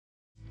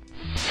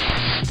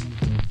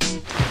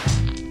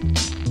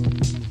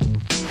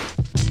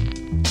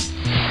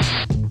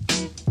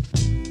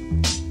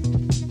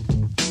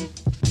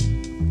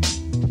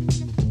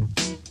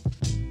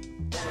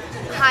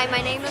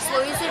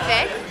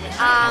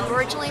I'm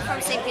originally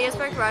from St.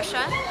 Petersburg,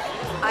 Russia.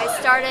 I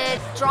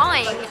started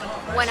drawing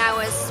when I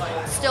was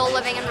still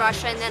living in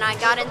Russia, and then I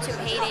got into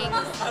painting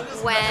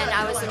when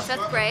I was in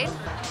 5th grade.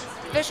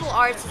 Visual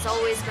arts has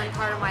always been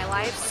part of my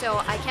life, so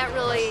I can't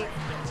really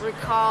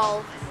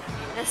recall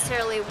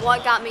necessarily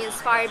what got me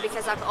inspired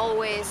because I've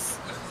always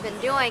been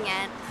doing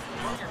it.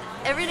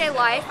 Everyday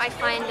life I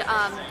find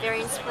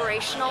very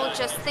inspirational,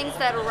 just things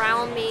that are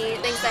around me,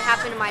 things that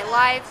happen in my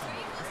life,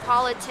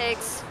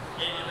 politics,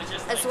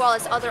 as well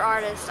as other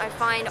artists. I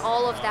find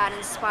all of that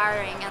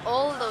inspiring, and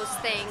all of those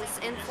things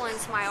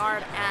influence my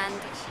art and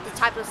the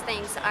type of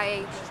things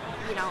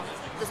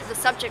the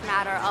subject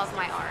matter of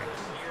my art.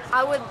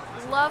 I would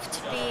love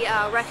to be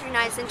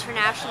recognized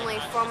internationally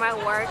for my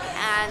work,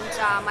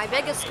 and my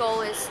biggest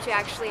goal is to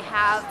actually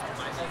have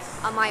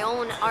my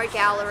own art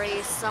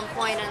gallery some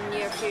point in the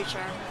near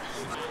future.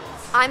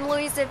 I'm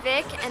Louiza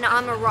Vick, and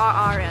I'm a raw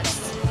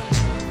artist.